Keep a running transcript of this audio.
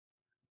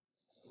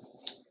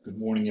Good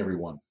morning,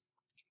 everyone.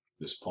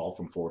 This is Paul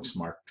from Forex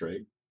Smart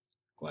Trade.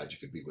 Glad you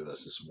could be with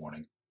us this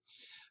morning,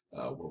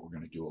 where we're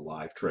going to do a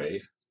live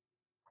trade.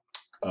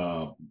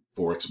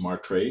 Forex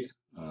Smart Trade.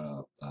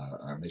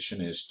 Our mission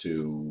is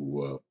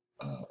to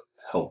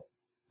help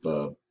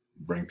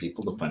bring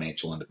people to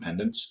financial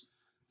independence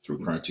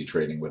through currency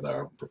trading with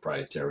our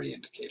proprietary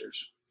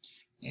indicators,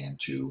 and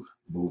to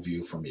move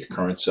you from your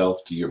current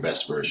self to your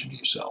best version of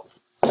yourself.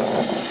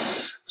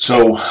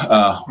 So,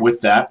 with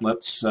that,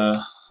 let's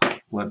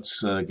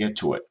get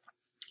to it.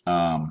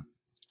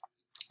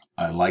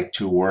 I like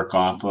to work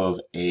off of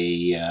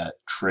a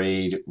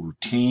trade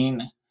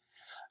routine,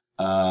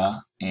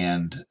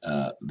 and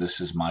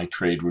this is my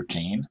trade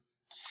routine.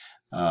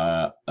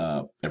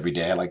 Every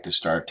day I like to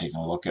start taking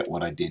a look at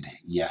what I did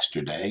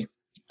yesterday.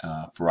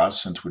 For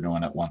us, since we're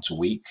doing it once a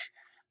week,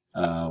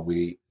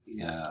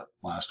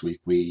 last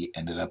week we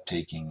ended up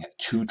taking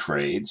 2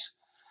 trades.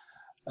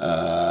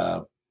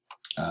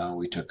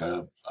 We took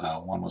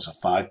one was a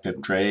 5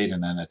 pip trade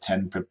and then a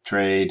 10 pip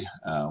trade.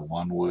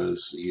 One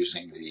was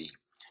using the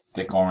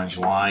thick orange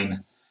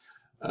line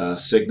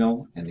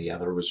signal, and the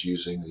other was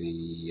using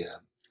the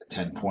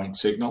 10-point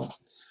signal.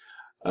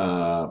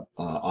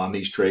 On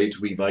these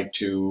trades, we like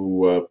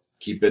to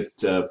keep it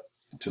to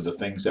the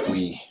things that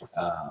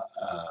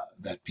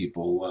that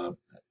people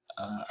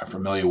are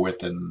familiar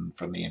with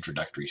from the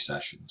introductory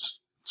sessions.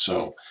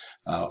 So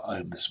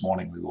this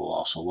morning we will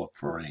also look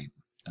for a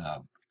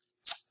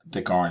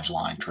thick orange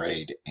line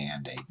trade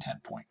and a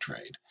 10-point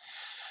trade.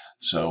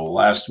 So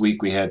last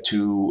week we had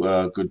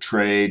 2 good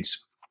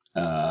trades.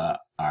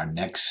 Our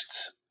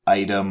next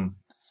item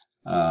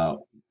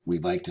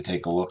we'd like to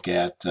take a look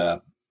at,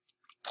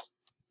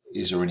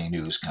 is there any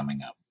news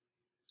coming up?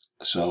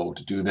 So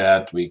to do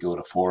that, we go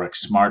to Forex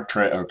Smart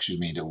Trade, or excuse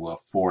me, to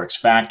Forex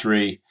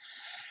Factory,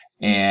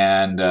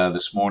 and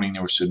this morning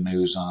there was some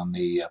news on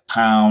the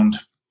pound.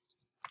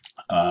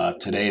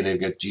 Today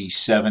they've got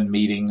G7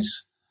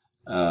 meetings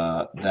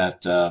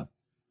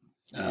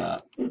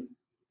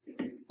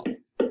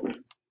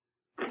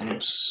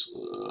oops,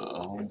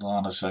 hold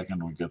on a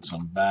second, we got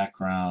some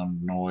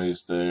background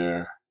noise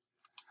there.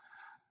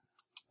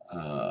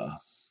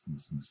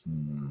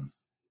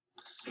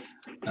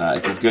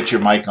 If you've got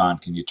your mic on,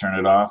 can you turn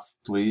it off,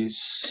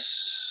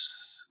 please?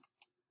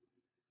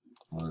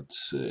 Let's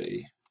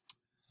see.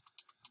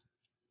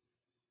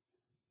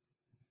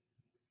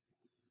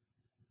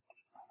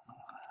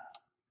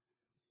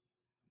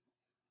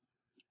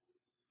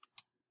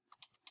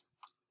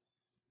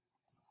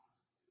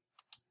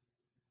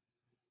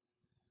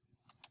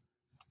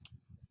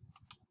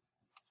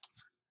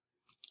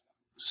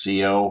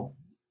 CO,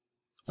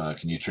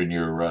 can you turn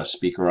your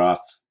speaker off?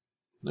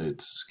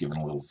 It's giving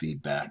a little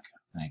feedback.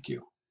 Thank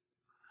you.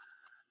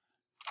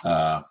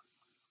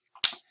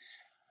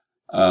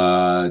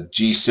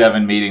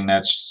 G7 meeting,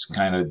 that's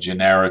kind of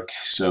generic,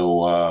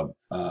 so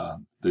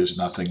there's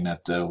nothing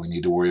that we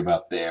need to worry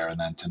about there. And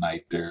then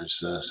tonight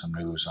there's some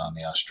news on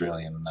the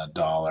Australian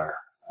dollar,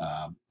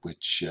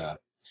 which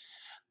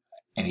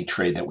any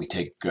trade that we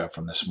take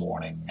from this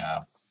morning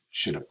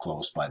should have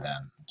closed by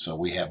then. So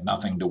we have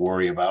nothing to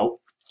worry about.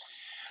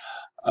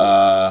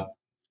 I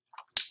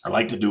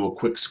like to do a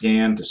quick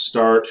scan to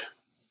start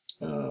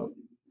of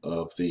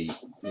the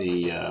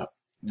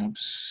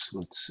oops,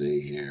 let's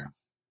see here.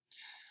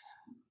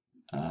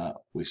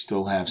 We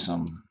still have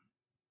some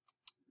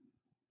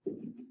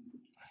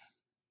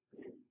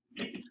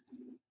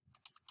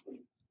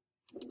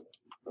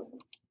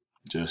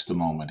just a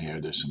moment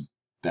here. There's some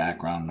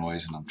background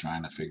noise and I'm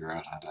trying to figure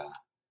out how to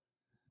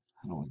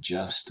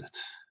adjust it.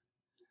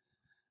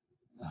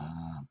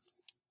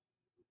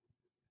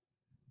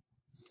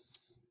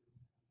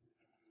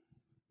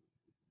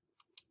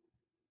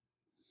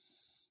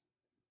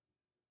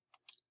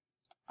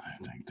 I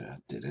think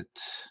that did it.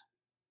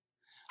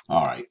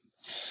 All right.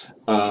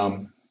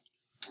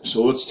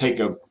 So let's take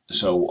on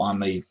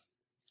the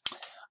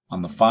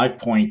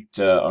 5-point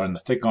or in the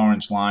thick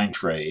orange line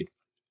trade,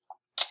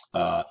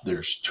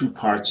 there's 2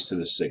 parts to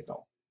the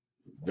signal.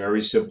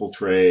 Very simple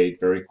trade,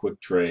 very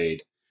quick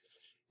trade.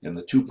 And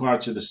the 2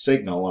 parts of the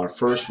signal are,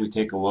 first we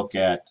take a look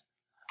at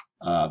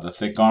the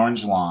thick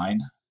orange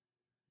line.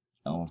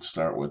 Let's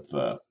start with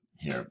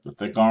here, the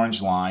thick orange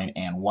line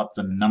and what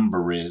the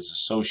number is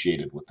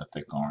associated with the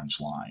thick orange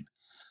line.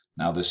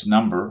 Now this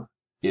number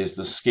is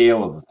the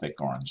scale of the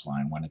thick orange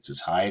line. When it's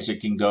as high as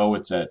it can go,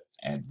 it's at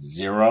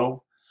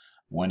 0.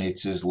 When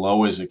it's as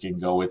low as it can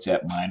go, it's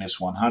at minus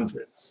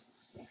 100.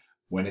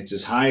 When it's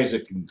as high as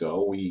it can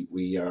go,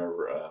 we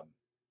are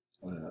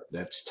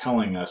that's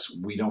telling us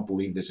we don't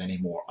believe there's any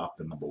more up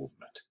in the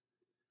movement.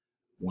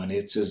 When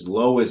it's as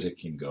low as it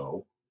can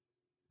go,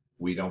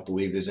 we don't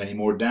believe there's any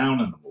more down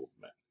in the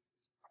movement.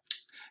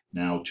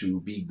 Now, to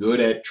be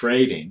good at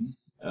trading,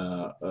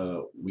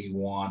 we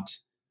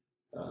want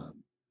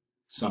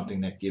something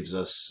that gives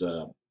us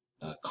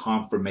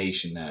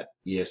confirmation that,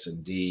 yes,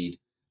 indeed,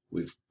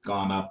 we've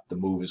gone up, the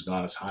move has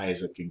gone as high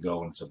as it can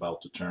go and it's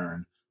about to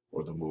turn,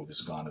 or the move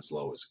has gone as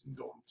low as it can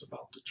go and it's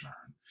about to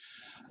turn.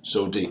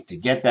 So to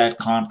get that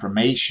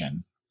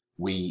confirmation,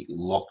 we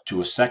look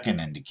to a second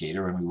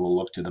indicator, and we will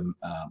look to the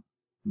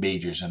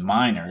majors and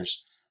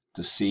minors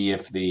to see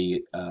if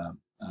the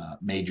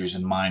majors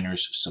and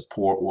minors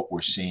support what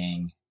we're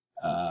seeing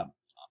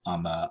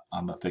on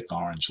the thick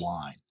orange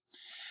line.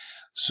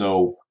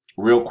 So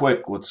real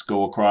quick, let's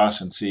go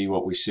across and see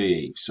what we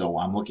see. So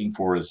I'm looking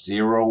for a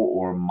 0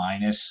 or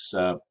minus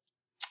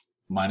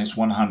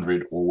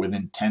 100 or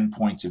within 10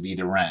 points of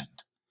either end.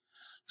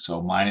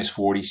 So minus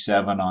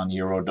 47 on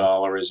euro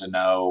dollar is a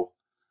no,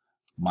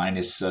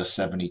 minus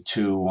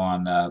 72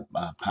 on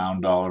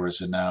pound dollar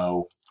is a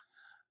no,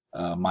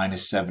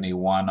 minus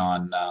 71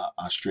 on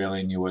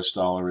Australian US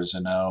dollar is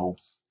a no,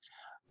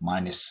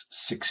 minus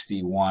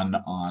 61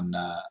 on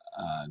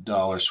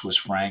dollar Swiss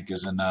franc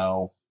is a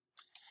no,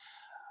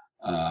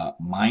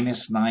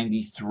 minus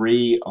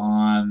 93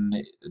 on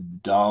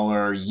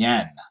dollar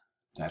yen.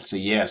 That's a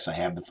yes. I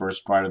have the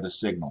first part of the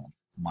signal.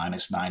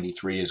 Minus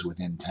 93 is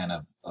within 10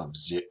 of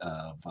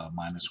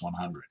minus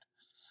 100.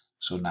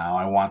 So now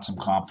I want some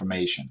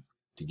confirmation.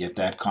 To get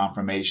that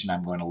confirmation,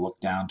 I'm going to look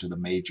down to the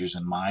majors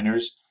and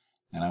minors,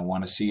 and I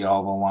want to see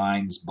all the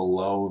lines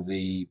below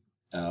the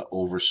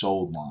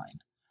oversold line.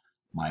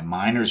 My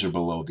minors are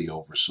below the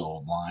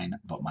oversold line,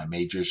 but my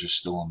majors are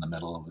still in the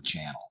middle of the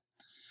channel.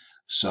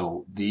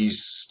 So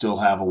these still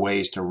have a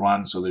ways to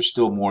run, so there's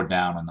still more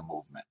down in the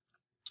movement.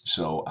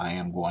 So I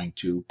am going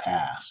to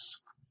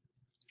pass.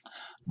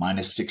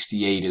 Minus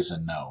 68 is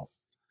a no.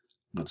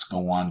 Let's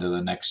go on to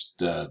the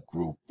next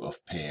group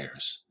of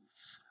pairs.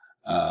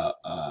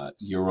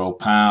 Euro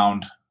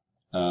pound,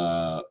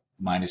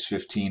 minus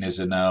 15 is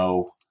a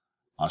no.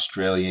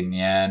 Australian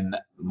yen,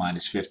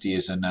 minus 50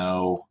 is a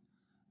no.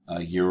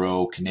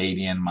 Euro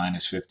Canadian,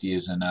 minus 50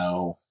 is a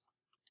no.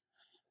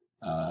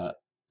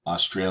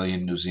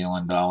 Australian New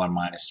Zealand dollar,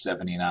 minus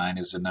 79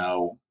 is a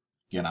no.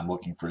 Again, I'm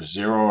looking for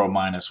 0 or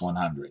minus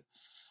 100.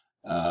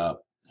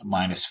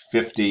 Minus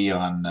 50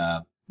 on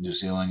New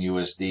Zealand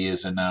USD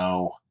is a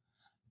no,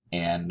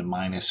 and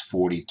minus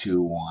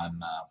 42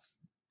 on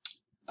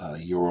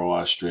Euro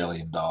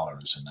Australian dollar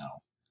is a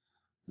no.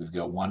 We've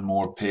got one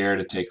more pair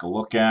to take a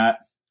look at,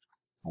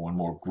 one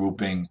more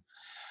grouping.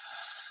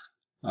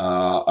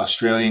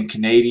 Australian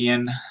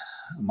Canadian,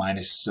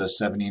 minus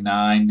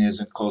 79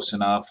 isn't close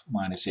enough.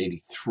 Minus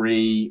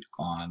 83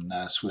 on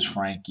Swiss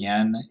franc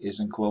yen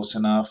isn't close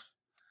enough.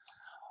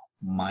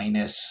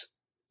 Minus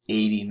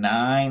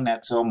 89,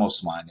 that's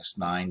almost minus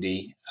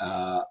 90.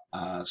 But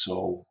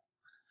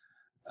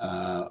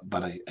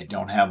I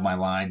don't have my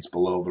lines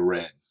below the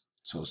red,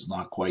 so it's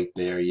not quite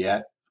there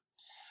yet.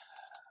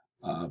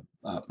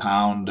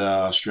 Pound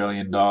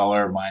Australian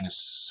dollar, minus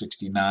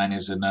 69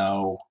 is a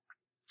no.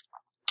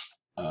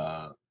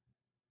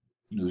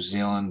 New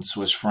Zealand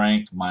Swiss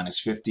franc, minus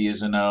 50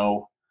 is a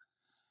no.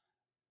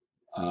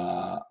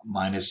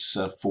 Minus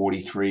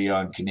 43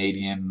 on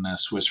Canadian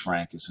Swiss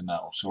franc is a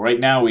no. So right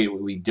now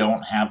we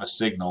don't have a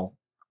signal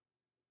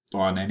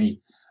on anything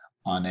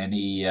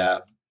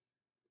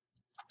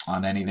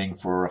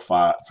for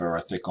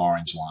a thick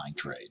orange line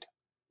trade.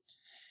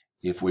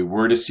 If we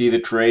were to see the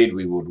trade,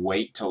 we would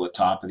wait till the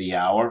top of the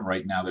hour.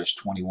 Right now there's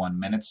 21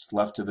 minutes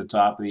left to the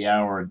top of the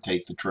hour and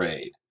take the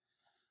trade.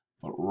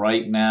 But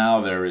right now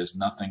there is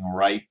nothing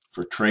ripe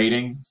for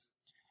trading,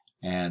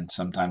 and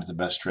sometimes the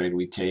best trade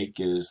we take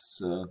is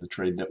the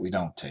trade that we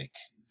don't take.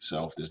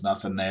 So if there's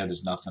nothing there,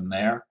 there's nothing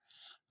there.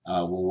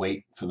 We'll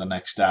wait for the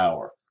next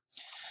hour.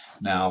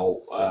 Now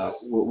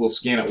we'll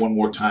scan it one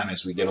more time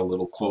as we get a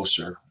little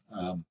closer.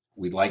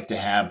 We'd like to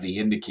have the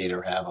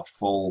indicator have a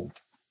full,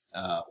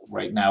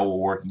 right now we're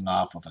working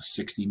off of a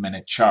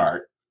 60-minute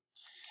chart.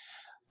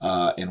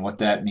 And what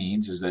that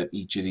means is that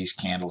each of these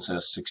candles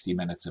has 60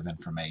 minutes of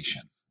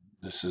information.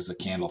 This is the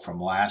candle from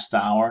last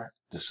hour.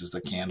 This is the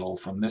candle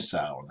from this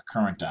hour, the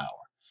current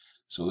hour.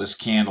 So this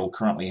candle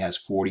currently has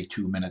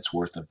 42 minutes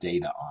worth of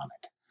data on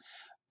it.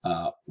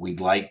 We'd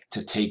like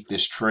to take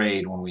this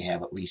trade when we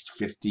have at least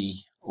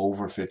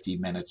over 50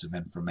 minutes of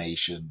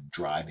information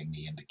driving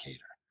the indicator.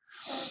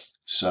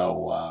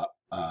 So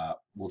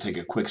we'll take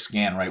a quick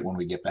scan right when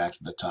we get back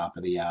to the top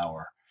of the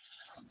hour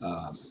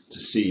to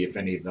see if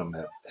any of them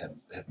have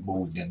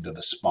moved into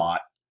the spot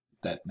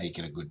that make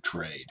it a good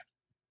trade.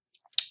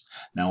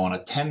 Now on a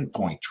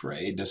 10-point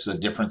trade, this is a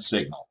different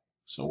signal.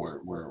 So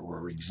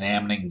we're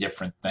examining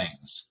different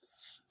things.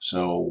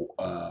 So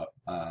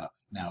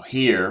now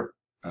here,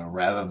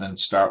 rather than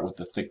start with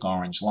the thick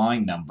orange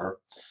line number,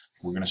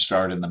 we're going to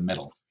start in the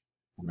middle.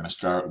 We're going to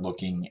start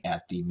looking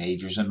at the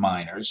majors and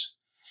minors.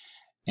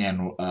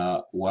 And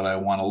what I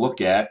want to look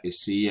at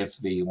is see if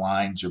the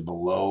lines are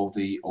below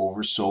the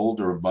oversold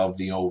or above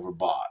the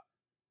overbought.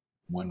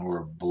 When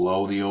we're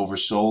below the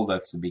oversold,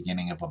 that's the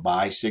beginning of a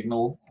buy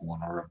signal.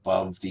 When we're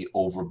above the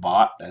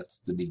overbought, that's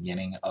the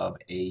beginning of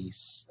a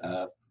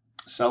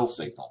sell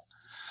signal.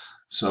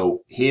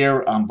 So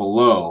here I'm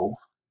below,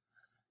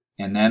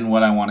 and then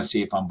what I want to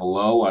see if I'm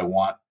below, I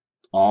want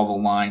all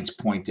the lines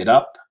pointed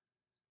up,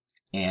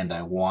 and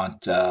I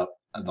want the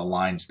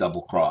lines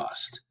double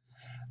crossed.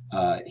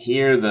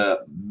 Here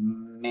the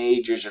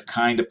majors are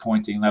kind of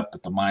pointing up,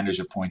 but the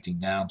minors are pointing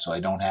down, so I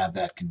don't have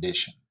that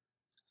condition.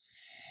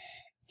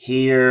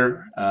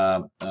 Here,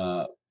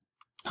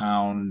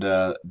 pound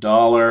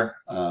dollar,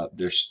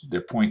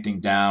 they're pointing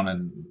down,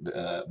 and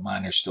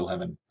miners still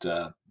haven't,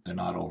 they're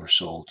not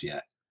oversold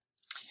yet.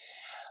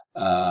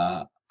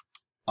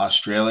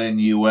 Australian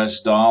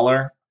US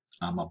dollar,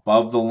 I'm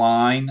above the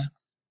line.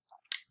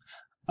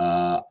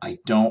 I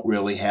don't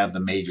really have the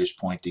majors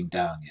pointing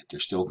down yet.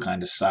 They're still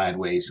kind of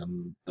sideways,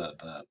 and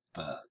the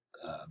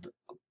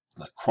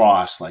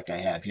cross like I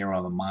have here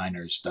on the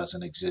minors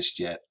doesn't exist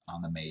yet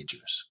on the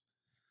majors.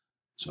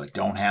 So I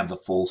don't have the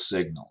full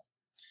signal.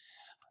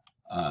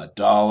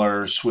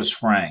 Dollar, Swiss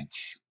franc,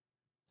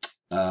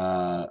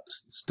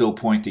 still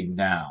pointing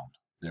down.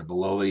 They're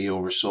below the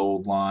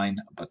oversold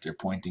line, but they're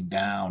pointing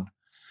down.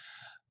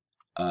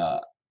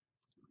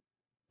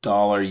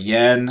 Dollar,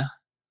 yen,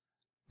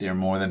 they're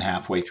more than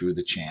halfway through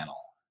the channel.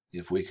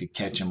 If we could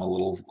catch them a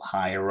little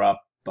higher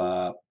up,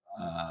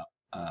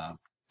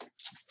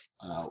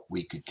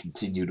 we could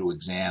continue to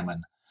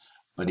examine.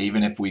 But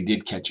even if we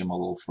did catch them a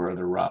little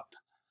further up,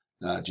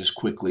 just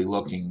quickly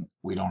looking,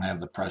 we don't have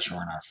the pressure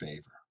in our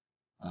favor.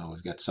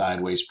 We've got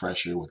sideways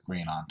pressure with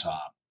green on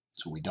top,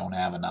 so we don't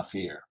have enough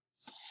here.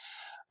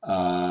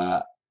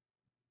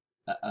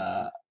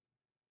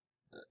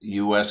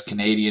 U.S.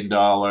 Canadian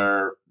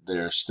dollar,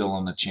 they're still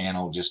in the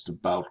channel, just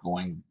about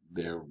going.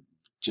 They're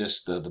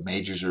just the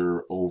majors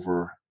are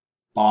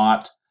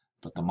overbought,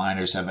 but the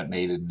miners haven't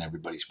made it, and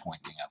everybody's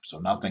pointing up. So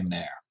nothing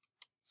there.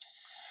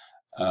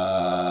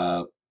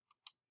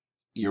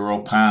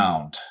 Euro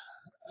pound.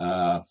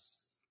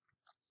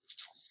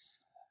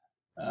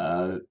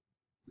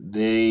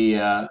 They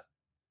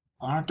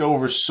aren't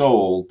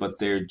oversold, but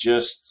they're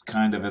just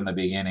kind of in the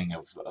beginning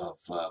of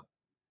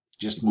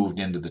just moved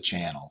into the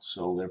channel.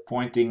 So they're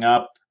pointing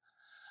up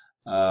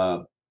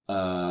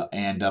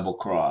and double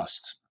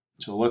crossed.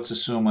 So let's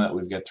assume that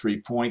we've got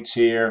 3 points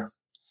here.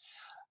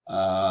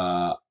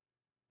 I'm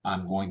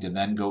going to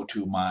then go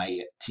to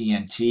my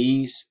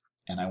TNTs,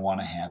 and I want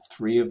to have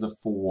 3 of the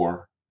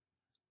 4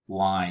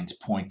 lines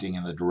pointing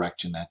in the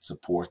direction that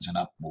supports an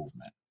up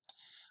movement.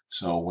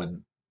 So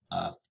when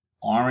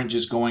orange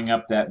is going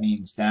up, that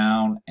means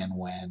down, and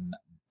when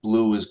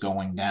blue is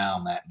going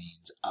down, that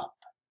means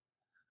up.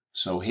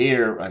 So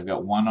here I've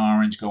got 1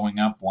 orange going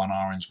up, 1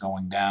 orange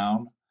going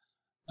down.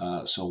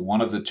 So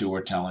one of the 2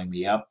 are telling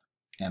me up,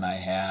 and I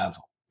have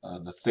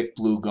the thick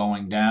blue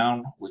going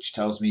down, which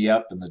tells me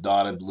up, and the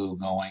dotted blue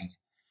going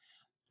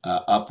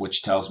up,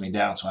 which tells me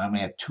down. So I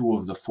only have 2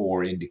 of the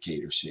 4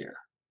 indicators here.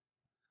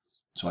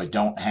 So I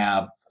don't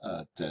have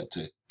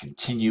to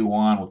continue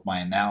on with my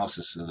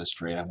analysis of this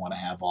trade. I want to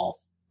have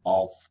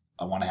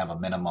I want to have a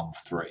minimum of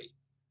 3.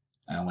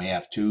 I only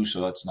have 2,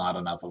 so that's not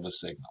enough of a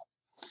signal.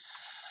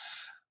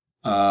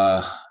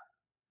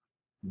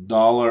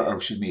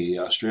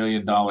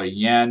 Australian dollar,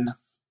 yen,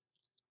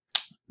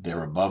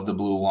 they're above the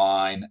blue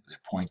line, they're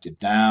pointed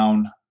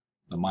down.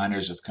 The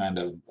miners have kind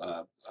of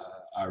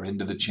are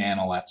into the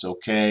channel, that's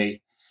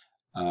okay.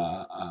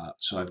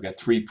 So I've got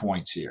 3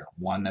 points here.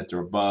 1 that they're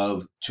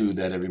above, 2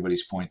 that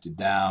everybody's pointed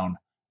down,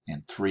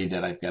 and 3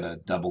 that I've got a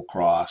double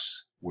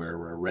cross where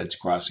red's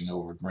crossing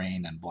over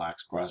green and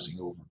black's crossing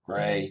over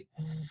gray.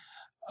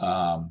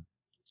 The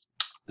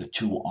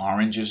 2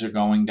 oranges are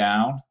going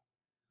down.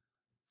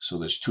 So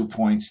there's 2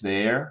 points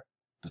there.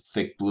 The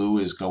thick blue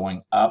is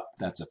going up.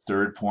 That's a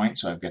 3rd point.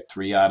 So I've got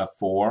 3 out of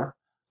 4.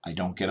 I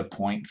don't get a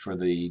point for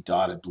the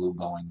dotted blue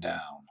going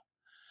down.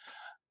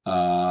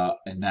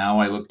 And now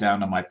I look down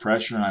to my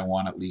pressure, and I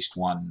want at least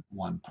one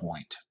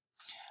point.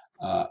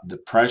 The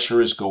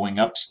pressure is going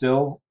up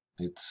still.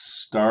 It's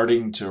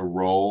starting to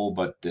roll,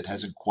 but it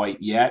hasn't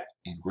quite yet,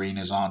 and green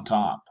is on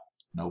top.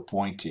 No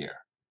point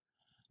here.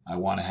 I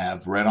want to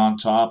have red on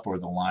top or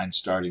the line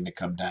starting to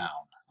come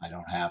down. I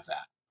don't have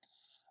that.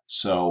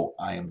 So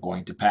I am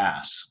going to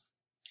pass.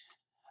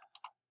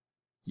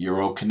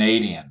 Euro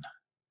Canadian.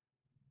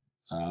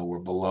 We're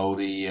below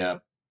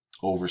the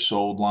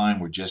oversold line.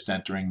 We're just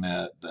entering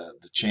the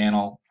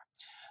channel.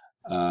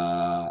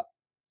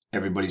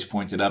 Everybody's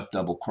pointed up,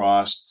 double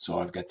crossed.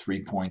 So I've got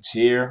 3 points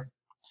here.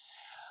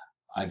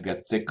 I've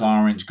got thick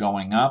orange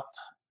going up.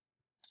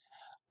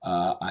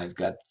 I've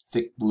got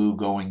thick blue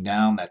going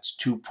down. That's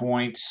 2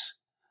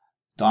 points.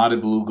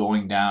 Dotted blue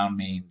going down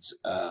means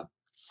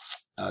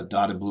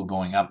dotted blue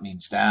going up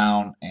means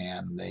down,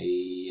 and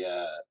the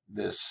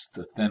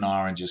thin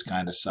orange is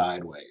kind of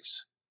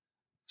sideways.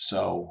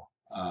 So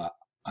I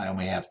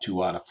only have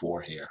 2 out of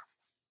 4 here.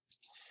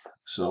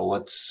 So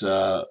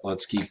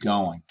let's keep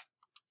going.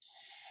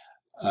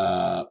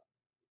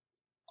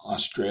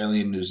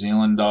 Australian New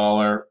Zealand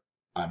dollar,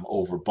 I'm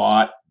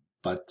overbought,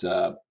 but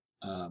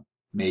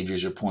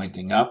majors are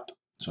pointing up,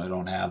 so I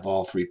don't have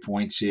all 3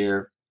 points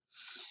here.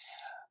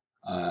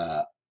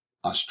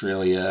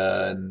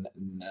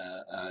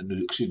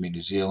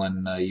 New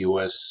Zealand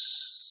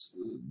US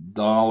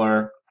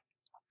dollar.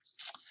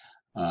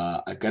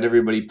 I've got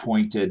everybody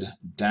pointed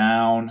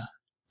down.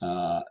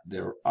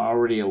 They're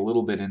already a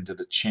little bit into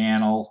the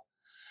channel.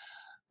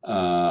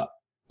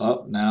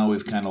 Up now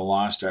we've kind of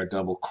lost our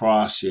double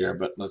cross here,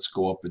 but let's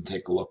go up and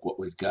take a look what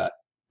we've got.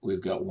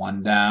 We've got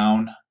 1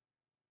 down.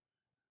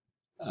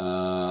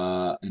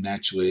 and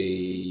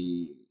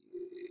actually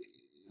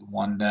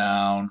 1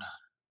 down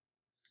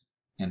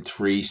and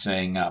 3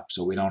 saying up.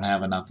 So we don't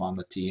have enough on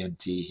the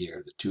TNT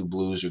here. The 2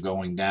 blues are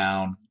going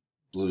down.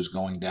 Blues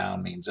going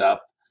down means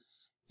up,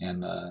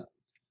 and the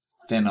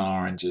thin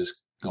orange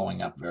is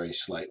going up very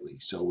slightly.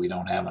 So we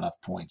don't have enough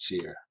points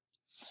here.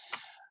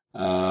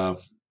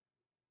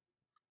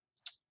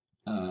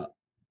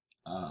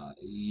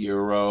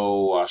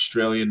 Euro,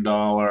 Australian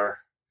dollar.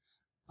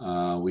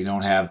 We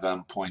don't have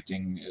them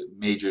pointing,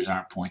 majors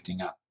aren't pointing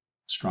up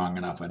strong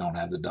enough. I don't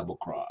have the double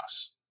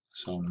cross.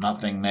 So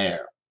nothing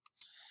there.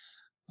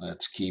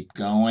 Let's keep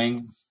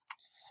going.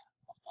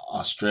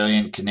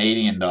 Australian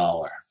Canadian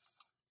dollar.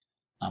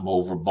 I'm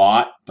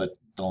overbought, but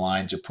the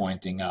lines are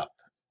pointing up.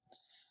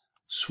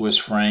 Swiss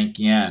franc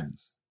yen.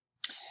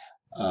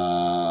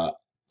 I'm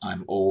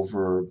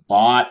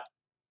overbought,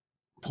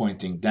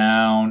 pointing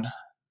down,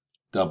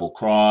 double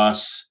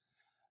cross.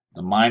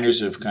 The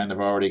minors have kind of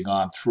already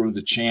gone through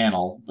the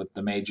channel, but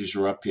the majors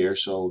are up here,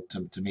 so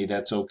to me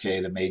that's okay.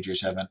 The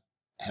majors haven't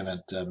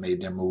made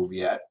their move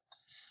yet.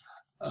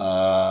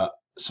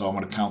 So I'm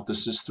going to count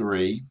this as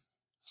 3.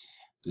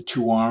 The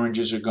 2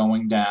 oranges are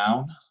going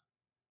down.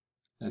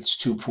 That's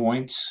 2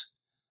 points.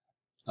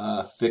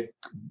 Thick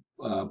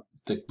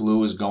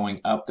blue is going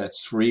up.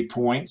 That's 3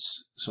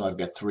 points. So I've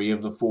got 3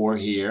 of the 4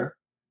 here.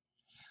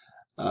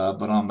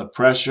 But on the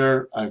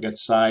pressure, I've got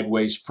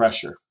sideways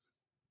pressure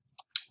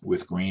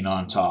with green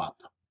on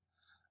top.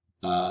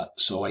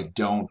 So I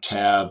don't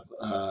have,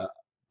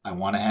 I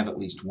want to have at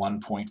least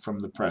 1 point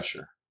from the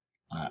pressure.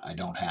 I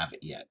don't have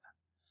it yet.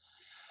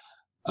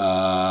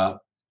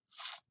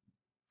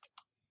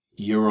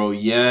 Euro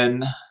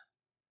yen,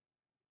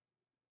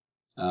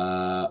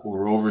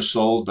 we're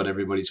oversold, but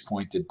everybody's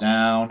pointed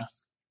down.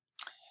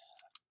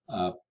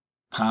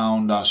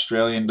 Pound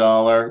Australian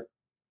dollar,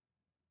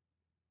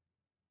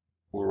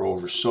 we're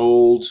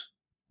oversold,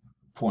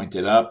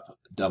 pointed up,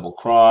 double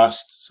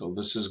crossed, so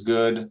this is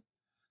good.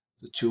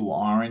 The 2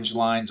 orange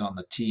lines on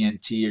the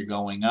TNT are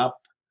going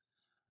up.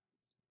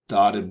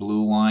 Dotted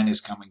blue line is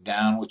coming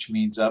down, which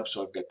means up,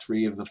 so I've got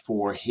 3 of the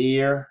 4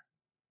 here.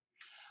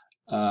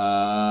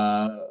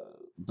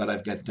 But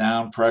I've got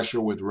down pressure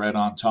with red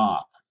on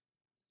top.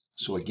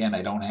 So again,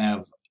 I don't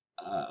have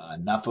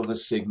enough of a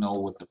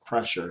signal with the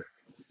pressure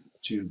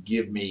to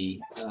give me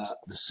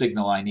the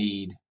signal I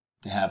need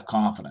to have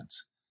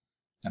confidence.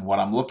 And what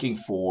I'm looking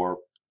for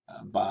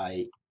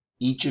by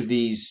each of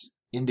these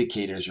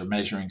indicators are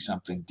measuring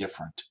something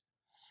different.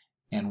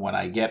 And when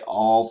I get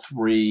all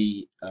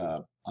 3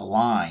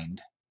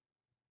 aligned,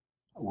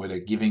 where they're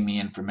giving me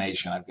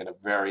information, I've got a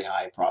very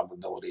high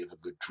probability of a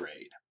good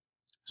trade.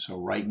 So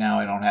right now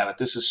I don't have it.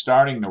 This is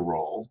starting to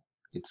roll.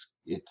 The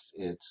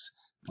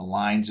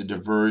lines are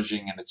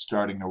diverging and it's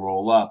starting to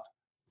roll up,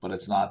 but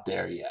it's not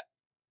there yet.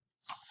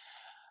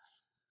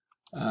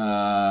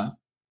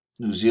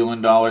 New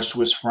Zealand dollar,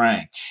 Swiss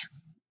franc.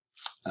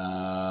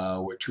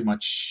 We're too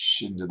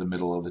much into the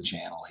middle of the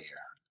channel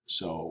here.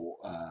 So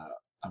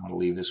I'm going to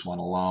leave this one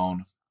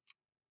alone.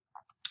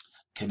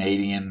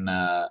 Canadian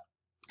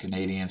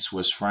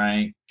Swiss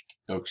franc.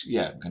 Oh,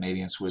 yeah,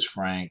 Canadian Swiss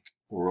franc.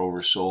 We're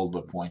oversold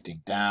but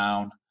pointing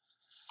down.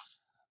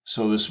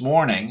 So this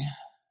morning,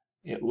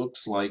 it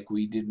looks like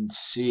we didn't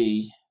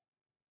see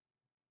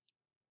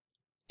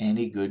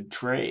any good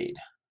trade.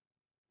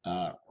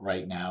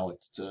 Right now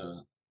it's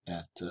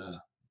at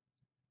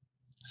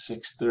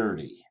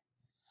 6:30.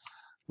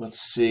 Let's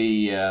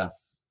see.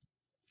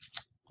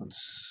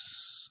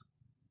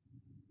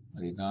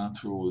 We've gone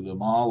through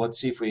them all. Let's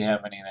see if we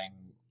have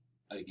anything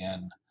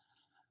again.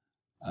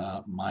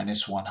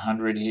 Minus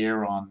 100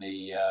 here on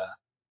the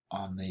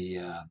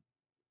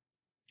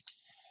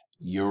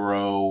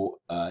euro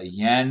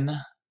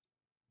yen,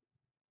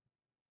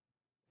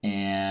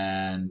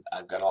 and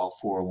I've got all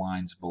 4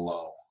 lines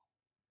below.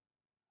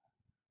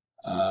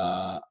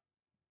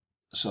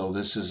 So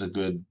this is a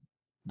good.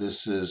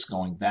 This is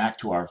going back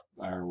to our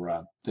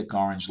thick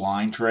orange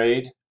line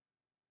trade.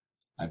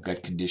 I've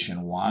got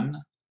condition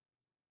 1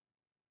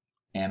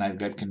 and I've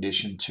got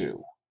condition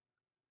 2.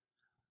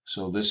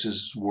 So this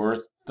is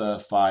worth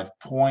 5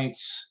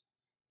 points.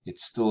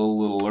 It's still a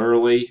little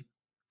early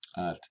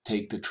to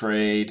take the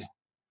trade.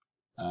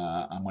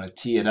 I'm going to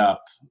tee it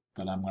up,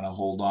 but I'm going to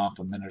hold off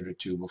a minute or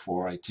 2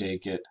 before I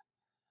take it.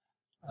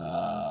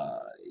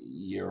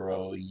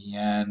 Euro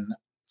yen.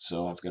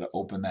 So I've got to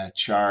open that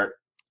chart,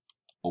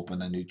 open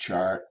the new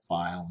chart,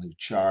 file new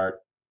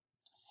chart.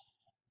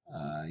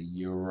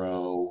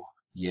 Euro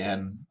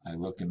yen. I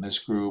look in this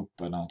group,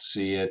 I don't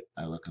see it.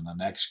 I look in the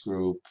next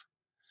group.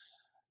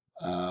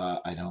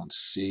 I don't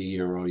see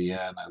euro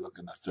yen. I look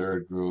in the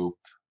third group.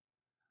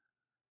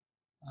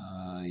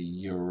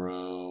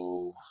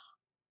 Euro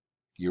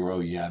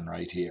yen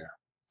right here.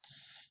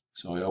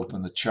 So I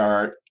open the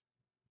chart.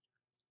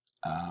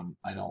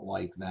 I don't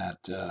like that.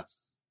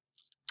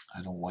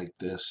 I don't like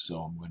this,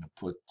 so I'm going to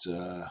put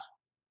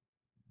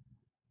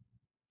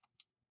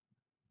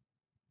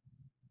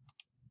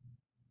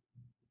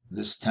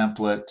this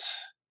template.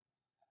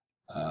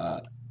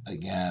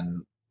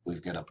 Again,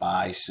 we've got a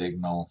buy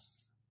signal.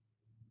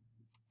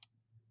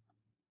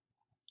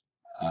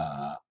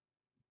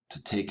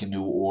 take a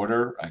new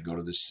order. I go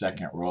to the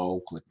second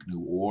row, click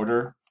new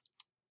order.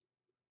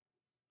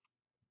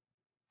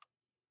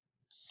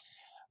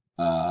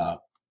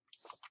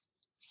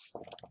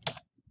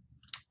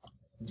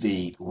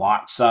 The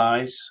lot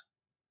size.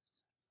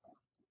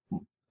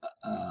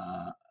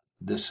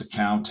 This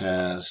account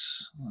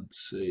has,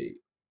 let's see,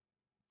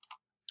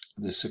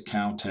 this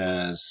account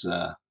has,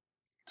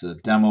 it's a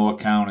demo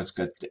account. It's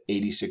got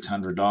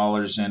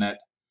 $8,600 in it.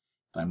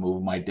 If I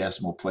move my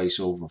decimal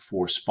place over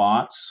 4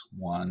 spots,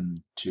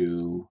 1,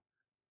 2,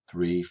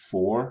 3,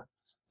 4,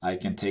 I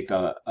can take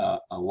a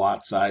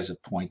lot size of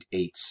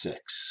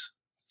 0.86.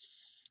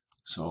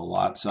 So a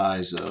lot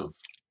size of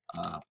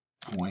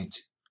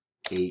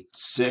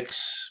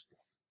 0.86.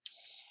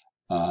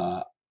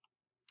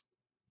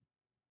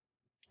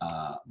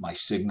 My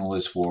signal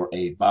is for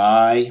a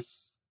buy.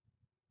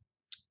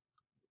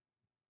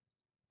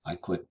 I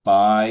click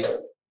buy.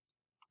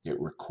 It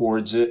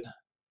records it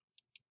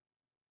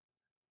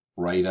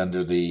right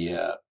under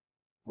the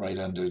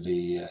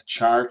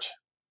chart.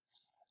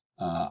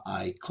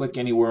 I click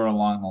anywhere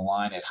along the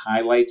line. It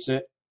highlights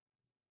it,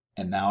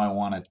 and now I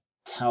want to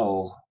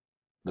tell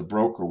the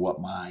broker what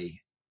my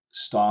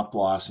stop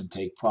loss and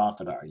take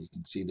profit are. You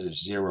can see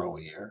there's 0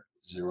 here,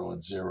 0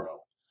 and 0.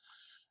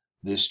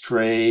 This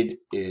trade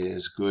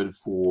is good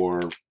for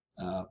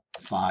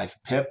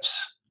 5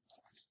 pips.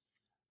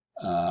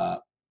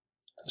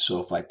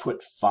 So if I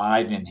put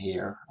 5 in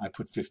here, I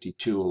put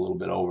 52, a little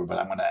bit over, but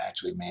I'm going to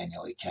actually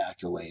manually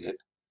calculate it.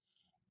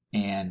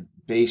 And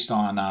based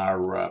on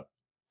our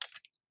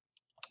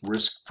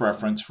risk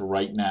preference for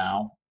right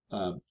now,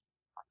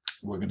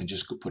 we're going to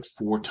just put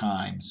 4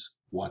 times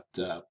what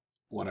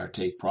our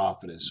take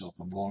profit is. So if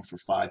I'm going for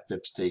 5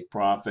 pips take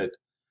profit,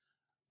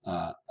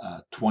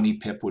 20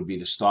 pip would be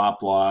the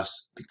stop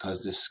loss.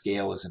 Because this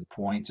scale is in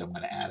points, I'm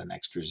going to add an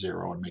extra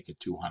 0 and make it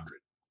 200.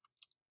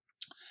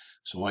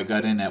 So I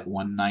got in at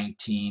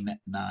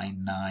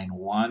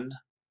 119,991.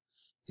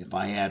 If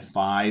I add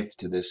 5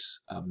 to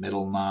this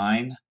middle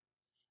 9,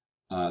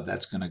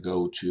 that's going to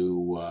go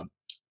to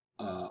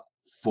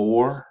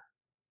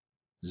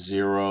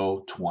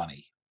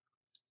 4,020.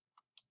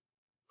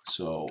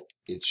 So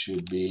it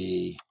should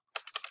be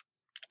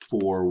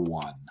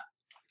 4,1.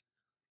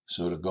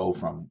 So to go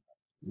from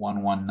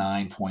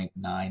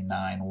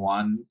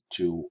 119.991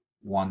 to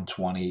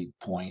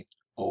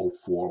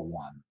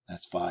 120.041,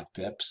 that's 5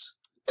 pips.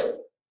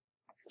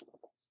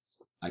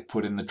 I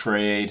put in the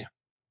trade,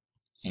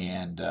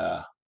 and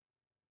I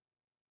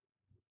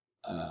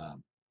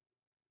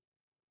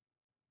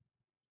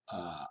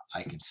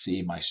can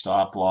see my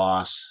stop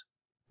loss,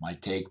 my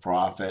take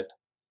profit,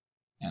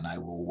 and I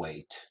will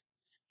wait.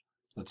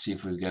 Let's see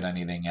if we've got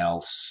anything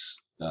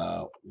else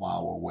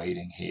while we're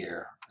waiting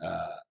here.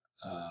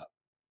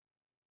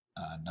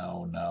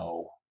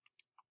 No.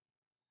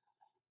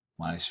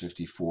 Minus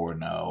 54,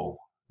 no.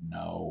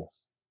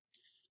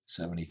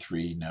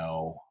 73,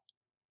 no.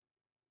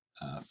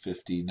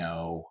 50,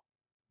 no.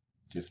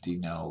 50,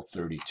 no.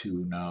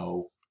 32,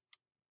 no.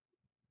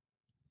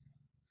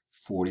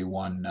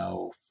 41,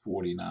 no.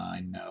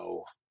 49,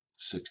 no.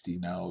 60,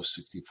 no.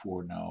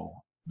 64,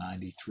 no.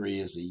 93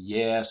 is a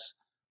yes,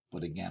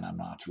 but again, I'm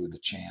not through the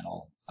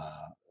channel.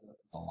 The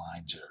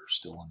lines are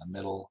still in the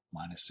middle,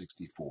 minus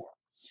 64.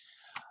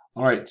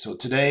 All right, so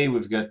today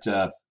we've got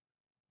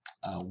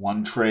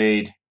one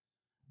trade.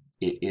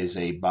 It is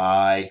a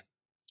buy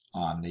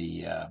on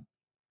the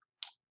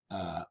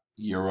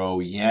euro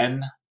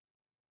yen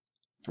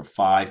for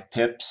 5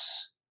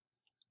 pips,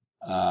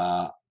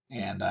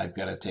 and I've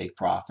got to take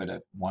profit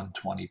at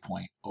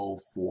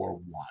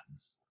 120.041.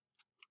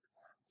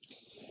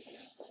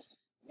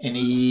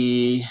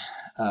 Any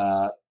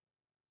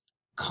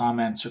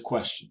comments or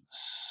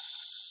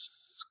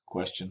questions?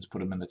 Questions, put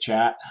them in the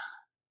chat.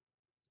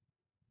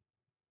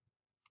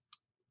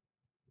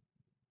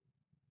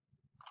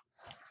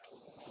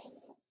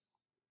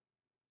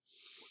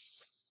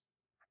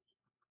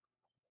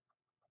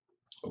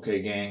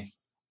 Okay, gang.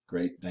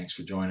 Great. Thanks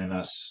for joining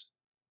us.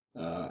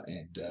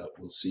 And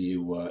we'll see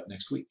you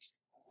next week.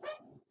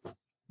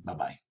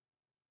 Bye-bye.